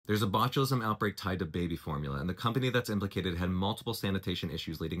There's a botulism outbreak tied to baby formula, and the company that's implicated had multiple sanitation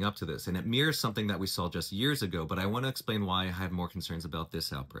issues leading up to this, and it mirrors something that we saw just years ago, but I want to explain why I have more concerns about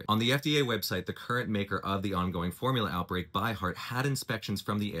this outbreak. On the FDA website, the current maker of the ongoing formula outbreak, ByHeart, had inspections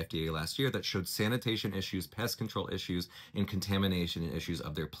from the FDA last year that showed sanitation issues, pest control issues, and contamination issues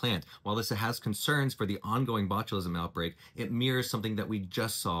of their plant. While this has concerns for the ongoing botulism outbreak, it mirrors something that we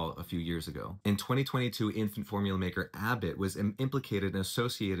just saw a few years ago. In 2022, infant formula maker Abbott was implicated and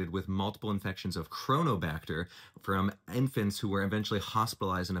associated with multiple infections of Chronobacter from infants who were eventually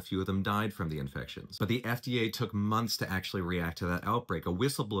hospitalized, and a few of them died from the infections. But the FDA took months to actually react to that outbreak. A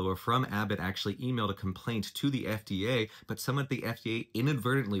whistleblower from Abbott actually emailed a complaint to the FDA, but someone at the FDA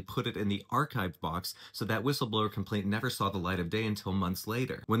inadvertently put it in the archived box, so that whistleblower complaint never saw the light of day until months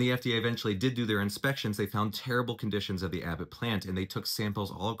later. When the FDA eventually did do their inspections, they found terrible conditions of the Abbott plant, and they took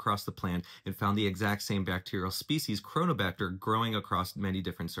samples all across the plant and found the exact same bacterial species, Chronobacter, growing across many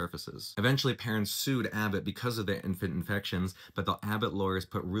different surfaces. Eventually, parents sued Abbott because of the infant infections, but the Abbott lawyers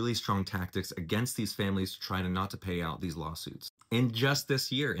put really strong tactics against these families to try not to pay out these lawsuits. And just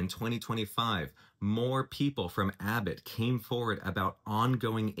this year, in 2025, more people from Abbott came forward about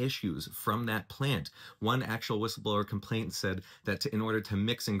ongoing issues from that plant. One actual whistleblower complaint said that in order to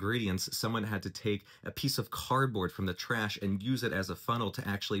mix ingredients, someone had to take a piece of cardboard from the trash and use it as a funnel to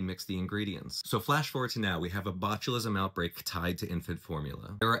actually mix the ingredients. So flash forward to now, we have a botulism outbreak tied to infant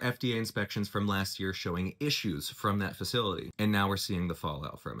formula. There are FDA inspections from last year showing issues from that facility, and now we're seeing the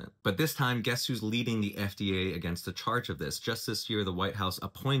fallout from it. But this time, guess who's leading the FDA against the charge of this? Just this year, the White House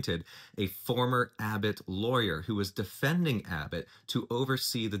appointed a former Abbott lawyer who was defending Abbott to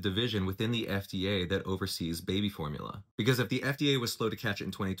oversee the division within the FDA that oversees baby formula. Because if the FDA was slow to catch it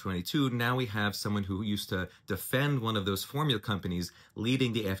in 2022, now we have someone who used to defend one of those formula companies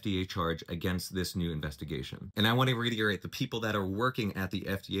leading the FDA charge against this new investigation. And I want to reiterate, the people that are working at the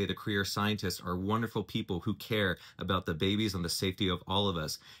FDA, the career scientists, are wonderful people who care about the babies and the safety of all of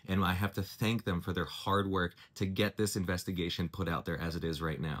us. And I have to thank them for their hard work to get this investigation put out there as it is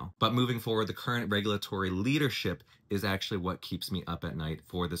right now. But moving forward, the current regulatory leadership is actually what keeps me up at night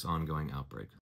for this ongoing outbreak.